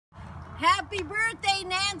Happy birthday,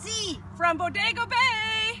 Nancy! From Bodega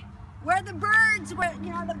Bay! Where the birds were,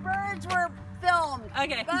 the birds were filmed.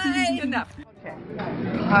 Okay, bye. Enough. Okay.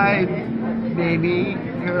 Hi, baby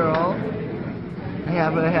girl.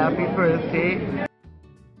 Have a happy birthday.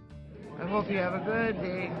 I hope you have a good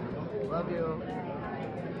day. Love you.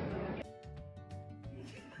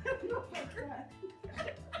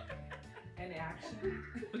 And action.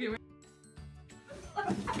 Okay.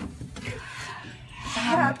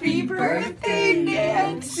 Happy birthday,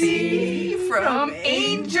 Nancy, from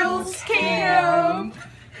Angels Camp.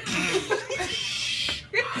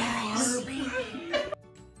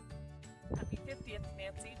 Happy 50th,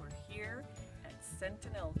 Nancy. We're here at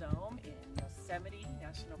Sentinel Dome in Yosemite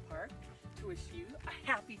National Park to wish you a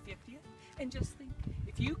happy 50th. And just think,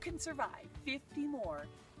 if you can survive 50 more,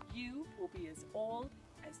 you will be as old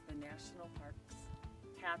as the national parks.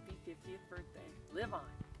 Happy 50th birthday. Live on.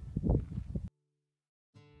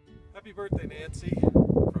 Happy birthday, Nancy.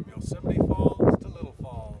 From Yosemite Falls to Little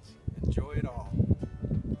Falls. Enjoy it all.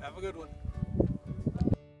 Have a good one.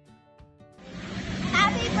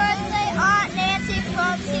 Happy birthday, Aunt Nancy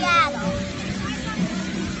from Seattle.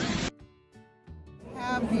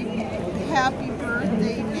 Happy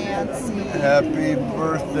birthday, Nancy. Happy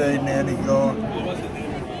birthday, Nanny Goat.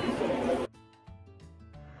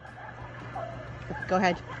 Go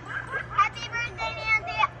ahead. Happy birthday,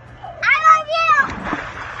 Nancy. I love you.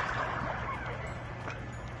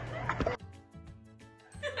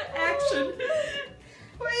 Action.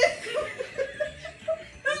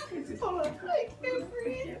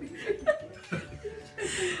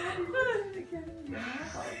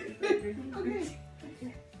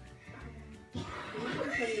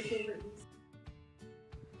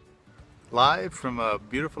 Live from a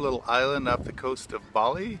beautiful little island off the coast of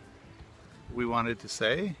Bali, we wanted to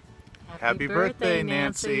say Happy birthday,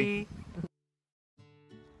 Nancy.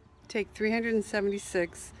 Take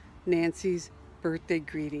 376, Nancy's birthday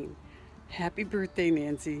greeting. Happy birthday,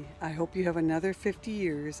 Nancy. I hope you have another 50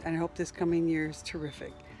 years, and I hope this coming year is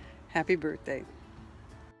terrific. Happy birthday.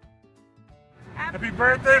 Happy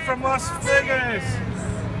birthday from Las Vegas.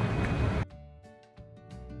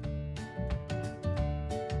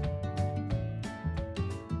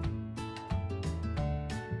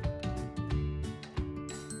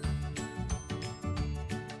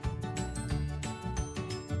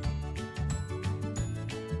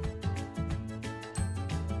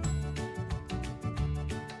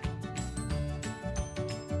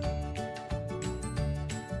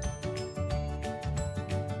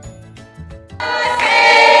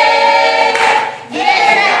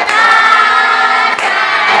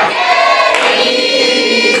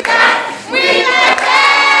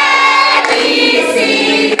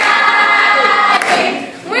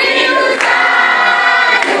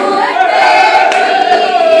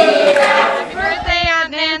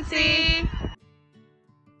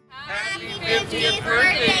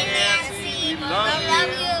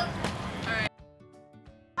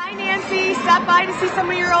 Hi, Nancy. Stop by to see some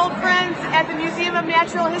of your old friends at the Museum of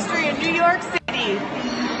Natural History in New York City.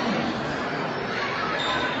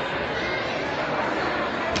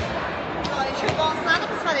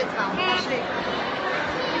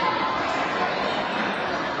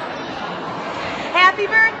 Happy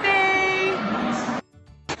birthday!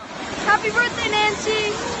 Happy birthday,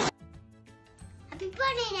 Nancy! Happy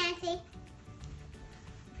birthday, Nancy.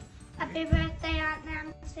 Happy birthday, Aunt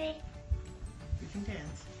Nancy. You can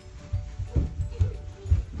dance.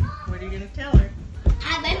 What are you going to tell her?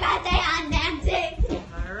 Happy birthday, Aunt Nancy.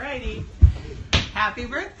 Alrighty. Happy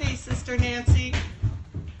birthday, Sister Nancy.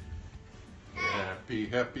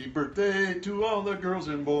 Happy birthday to all the girls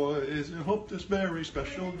and boys, and hope this very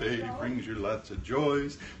special day brings you lots of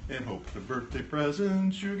joys, and hope the birthday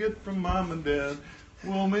presents you get from Mom and Dad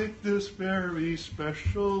will make this very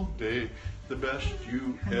special day the best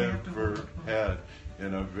you ever had.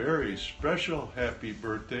 And a very special happy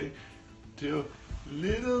birthday to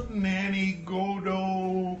little Nanny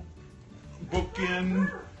Godo, bookend,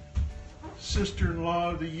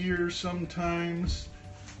 sister-in-law of the year sometimes,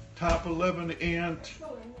 top 11 aunt,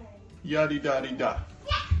 yaddy daddy da.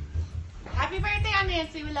 Happy birthday, Aunt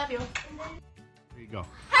Nancy. We love you. There you go.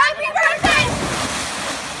 Happy birthday!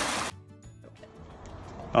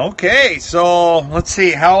 Okay, so let's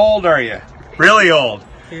see, how old are you? Really old.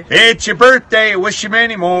 It's your birthday, wish you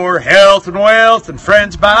many more, health and wealth and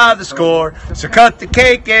friends by the score. So cut the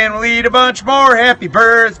cake and we'll eat a bunch more. Happy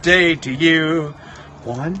birthday to you.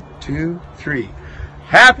 1, 2, 3.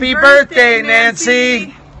 Happy birthday,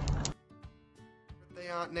 Nancy. Birthday,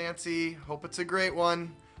 Aunt Nancy. Hope it's a great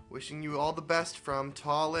one. Wishing you all the best from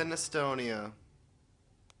Tallinn, Estonia.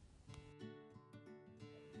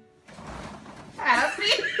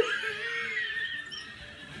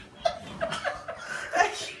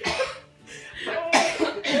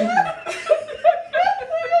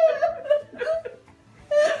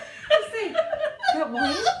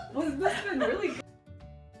 Well, this has been really good.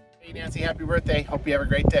 Hey Nancy, happy birthday. Hope you have a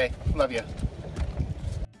great day. Love you.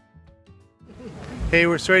 Hey,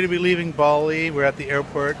 we're sorry to be leaving Bali. We're at the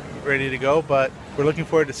airport ready to go, but we're looking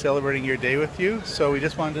forward to celebrating your day with you. So we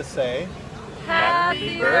just wanted to say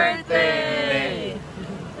Happy birthday!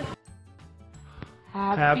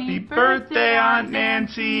 Happy birthday, Aunt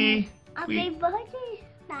Nancy. Happy birthday,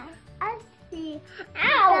 Nancy.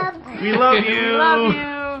 Ow! We love you. We love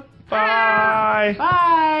you. Bye.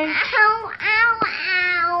 Bye. Ow, ow,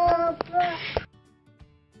 ow.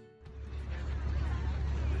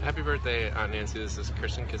 Happy birthday, Aunt Nancy. This is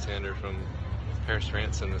Christian Cassander from Paris,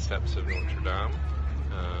 France, and the steps of Notre Dame.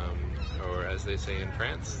 Or as they say in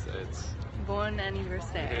France, it's Bon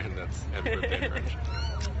anniversaire. and that's happy birthday in French.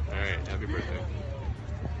 All right, happy birthday.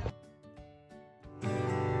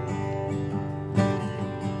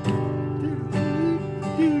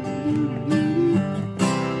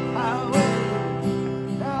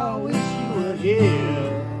 I wish you were here.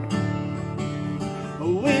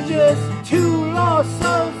 We're just two lost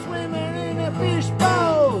souls swimming in a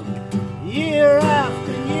fishbowl, year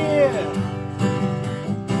after year,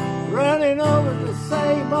 running over the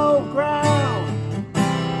same old ground.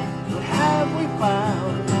 But have we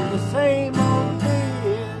found the same old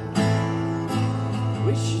fear?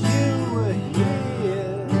 Wish you were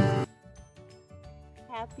here.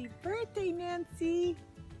 Happy birthday, Nancy.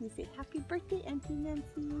 Can you say happy birthday, Auntie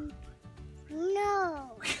Nancy?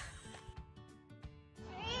 No.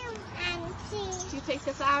 Do you take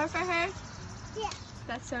the flower for her? Yeah.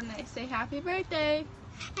 That's so nice. Say happy birthday.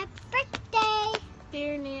 Happy birthday.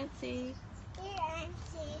 Dear Nancy. Dear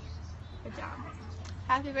Nancy. Good job.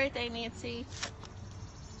 Happy birthday, Nancy.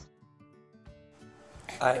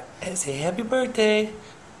 I say happy birthday.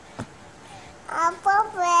 Happy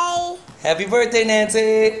birthday. Happy birthday,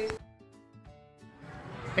 Nancy.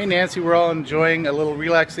 Hey Nancy, we're all enjoying a little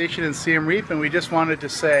relaxation in Siem Reap, and we just wanted to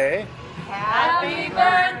say Happy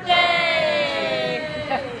birthday!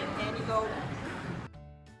 And you go.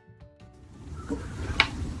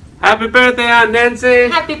 Happy birthday, Aunt Nancy.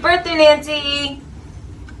 Happy birthday, Nancy!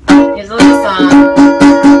 Here's a little song.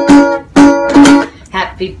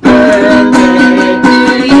 Happy birthday to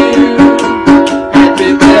you.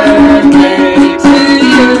 Happy birthday to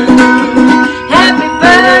you. Happy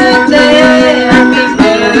birthday, happy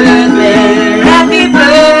birthday, happy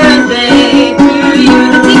birthday to you.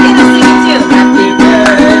 The teacher can sing it too. Happy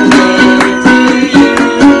birthday to you.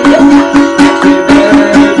 Happy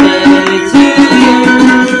birthday to you.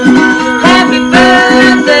 Happy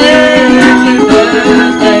birthday, happy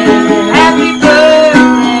birthday, happy birthday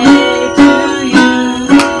to you.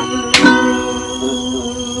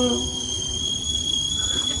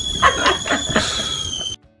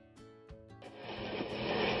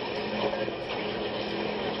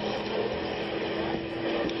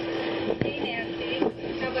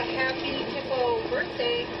 Have a happy hippo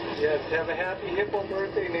birthday. Yes, have a happy hippo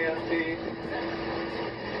birthday, Nancy.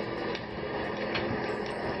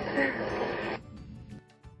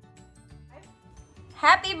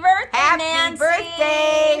 Happy birthday, Happy Nancy!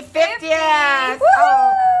 birthday, 50th!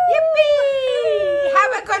 Oh, yippee!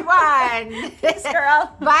 Have a good one! Thanks, girl.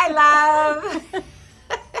 Bye, love!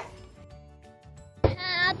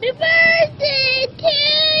 Happy birthday to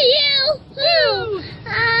you!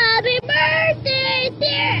 Happy birthday,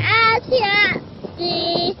 dear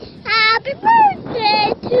Auntie! Happy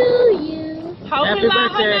birthday to you! Happy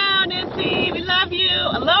birthday now, Nancy. We love you.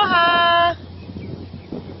 Aloha.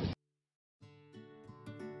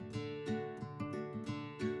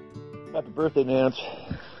 Happy birthday, Nance.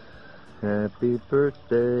 Happy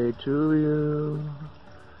birthday to you.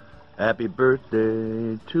 Happy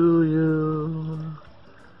birthday to you.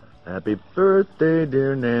 Happy birthday,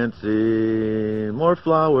 dear Nancy. More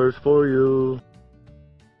flowers for you.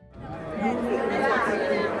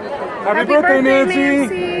 Happy birthday, Nancy.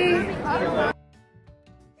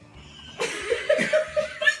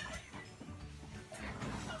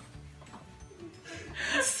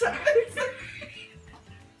 Sorry.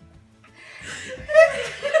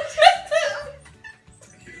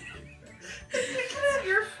 It's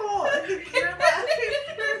your fault. You're laughing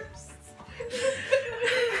first.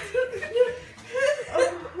 Oh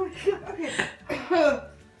my god. Okay.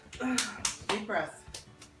 Deep breath.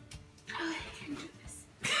 I can do this.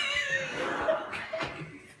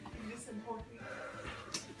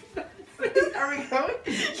 Are we going?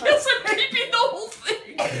 Yes, I'm repeating the whole thing.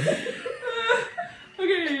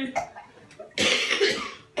 Okay.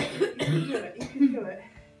 You can do it. You can do it.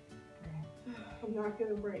 I'm not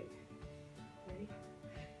gonna break. Ready?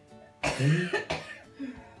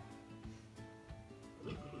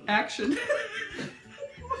 Action.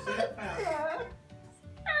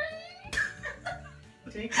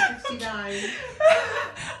 Take 69.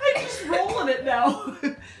 I'm just rolling it now.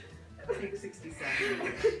 Take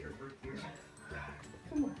 67.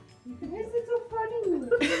 Come on. Why is it so funny?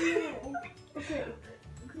 Okay,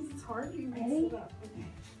 because it's hard. You can sit up. Okay.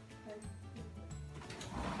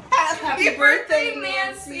 Happy birthday,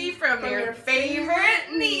 Nancy, from your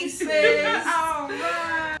favorite nieces.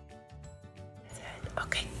 Alright.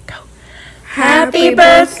 Okay, go. Happy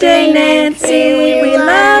birthday, Nancy. We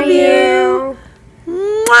love you.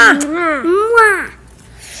 Mwah. Mwah.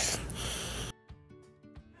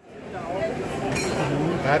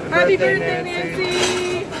 Happy birthday, Nancy.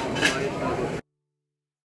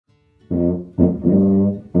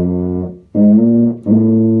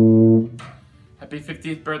 Happy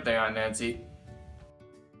 50th birthday, Aunt Nancy.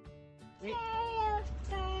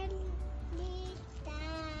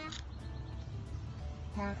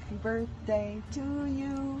 Happy birthday to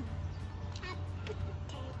you.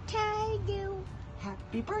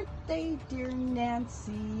 Happy birthday, dear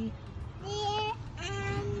Nancy. Dear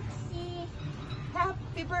Nancy.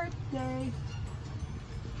 Happy birthday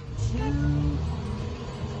to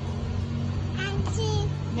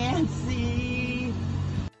Nancy.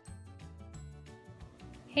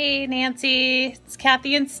 Hey Nancy, it's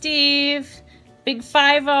Kathy and Steve. Big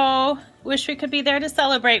 5-0. Wish we could be there to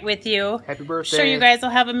celebrate with you. Happy birthday. Sure you guys will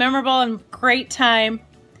have a memorable and great time.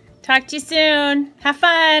 Talk to you soon. Have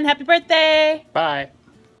fun. Happy birthday. Bye.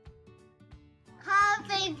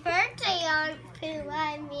 Happy birthday, Aunt Pooh.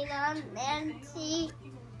 I mean, Aunt Nancy.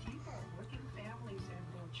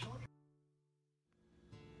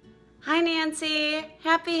 Hi Nancy.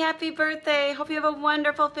 Happy birthday. Hope you have a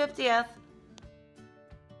wonderful 50th.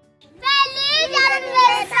 Feliz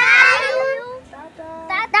aniversario.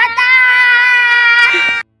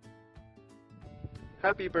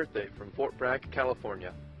 Happy birthday from Fort Bragg,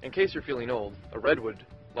 California. In case you're feeling old, a redwood,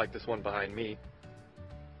 like this one behind me,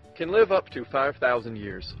 can live up to 5,000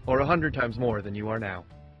 years, or 100 times more than you are now.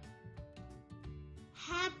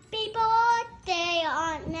 Happy birthday,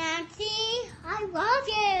 Aunt Nancy. I love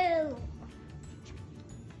you.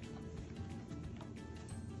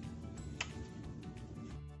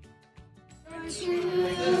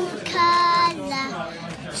 True color,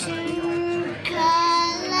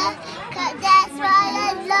 'cause that's why I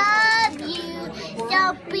love you.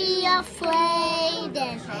 Don't be afraid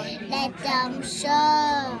and let them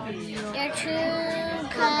show your true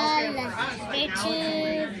color,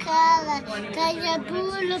 'cause you're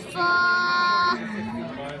beautiful.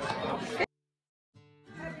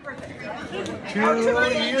 To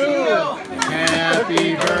you, happy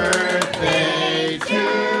birthday.